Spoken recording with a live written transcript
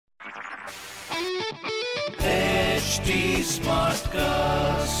HD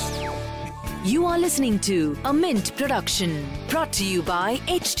Smartcast. You are listening to a Mint production brought to you by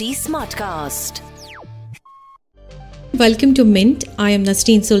HD Smartcast. Welcome to Mint. I am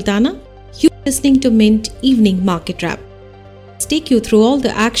Nasreen Sultana. You're listening to Mint Evening Market Wrap. Let's take you through all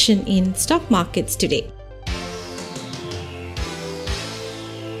the action in stock markets today.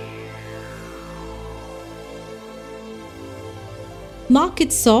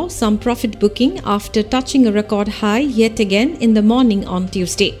 Markets saw some profit booking after touching a record high yet again in the morning on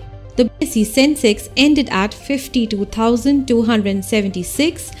Tuesday. The BSE Sensex ended at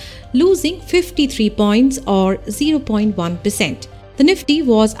 52,276, losing 53 points or 0.1%. The Nifty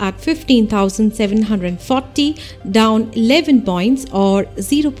was at 15,740, down 11 points or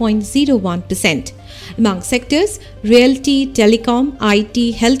 0.01%. Among sectors, realty, telecom,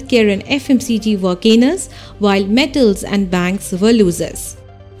 IT, healthcare and FMCG were gainers, while metals and banks were losers.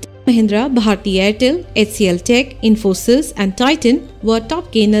 Mahindra, Bharti Airtel, HCL Tech, Infosys and Titan were top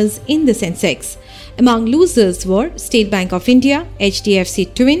gainers in the Sensex. Among losers were State Bank of India,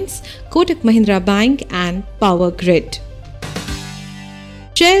 HDFC Twins, Kotak Mahindra Bank and Power Grid.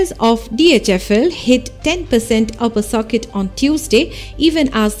 Shares of DHFL hit 10% upper circuit on Tuesday, even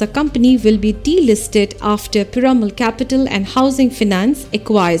as the company will be delisted after Piramal Capital and Housing Finance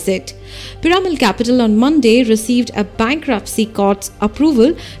acquires it. Piramal Capital on Monday received a bankruptcy court's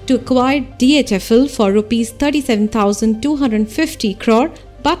approval to acquire DHFL for Rs 37,250 crore,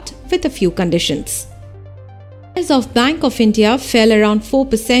 but with a few conditions. Shares of Bank of India fell around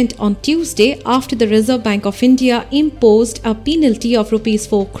 4% on Tuesday after the Reserve Bank of India imposed a penalty of Rs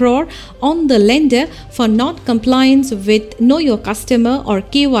 4 crore on the lender for non-compliance with Know Your Customer or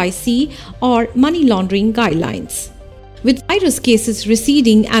KYC or money laundering guidelines. With virus cases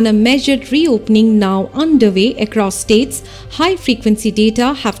receding and a measured reopening now underway across states, high-frequency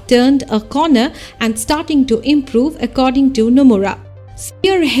data have turned a corner and starting to improve according to Nomura.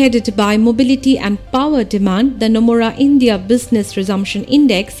 Spearheaded by mobility and power demand, the Nomura India Business Resumption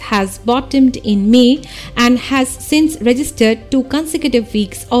Index has bottomed in May and has since registered 2 consecutive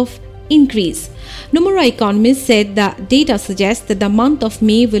weeks of increase. Nomura economists said that data suggests that the month of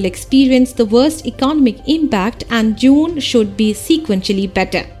May will experience the worst economic impact and June should be sequentially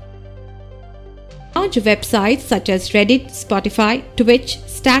better. Large websites such as Reddit, Spotify, Twitch,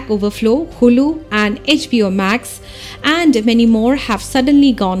 Stack Overflow, Hulu and HBO Max and many more have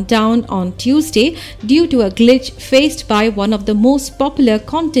suddenly gone down on Tuesday due to a glitch faced by one of the most popular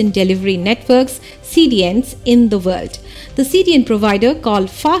content delivery networks, CDNs, in the world. The CDN provider called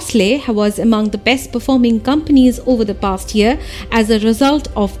Fastly was among the best performing companies over the past year as a result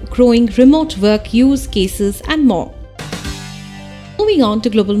of growing remote work use cases and more. Moving on to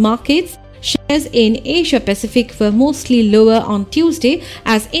global markets, shares in Asia Pacific were mostly lower on Tuesday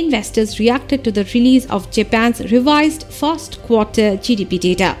as investors reacted to the release of Japan's revised first quarter GDP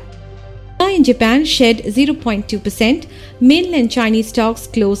data. In Japan shed 0.2%, mainland Chinese stocks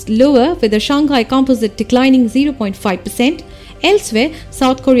closed lower with the Shanghai Composite declining 0.5%. Elsewhere,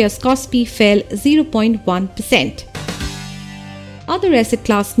 South Korea's Kospi fell 0.1%. Other asset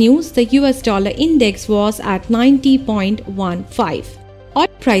class news, the US dollar index was at 90.15. Oil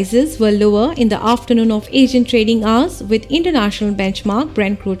prices were lower in the afternoon of Asian trading hours, with international benchmark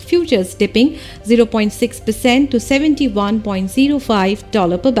Brent crude futures dipping 0.6% to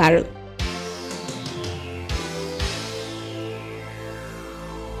 $71.05 per barrel.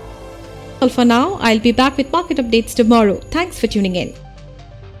 Well, for now, I'll be back with market updates tomorrow. Thanks for tuning in.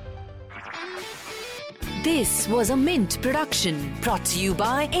 This was a Mint production brought to you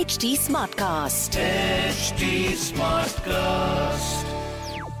by HD Smartcast. HD Smartcast.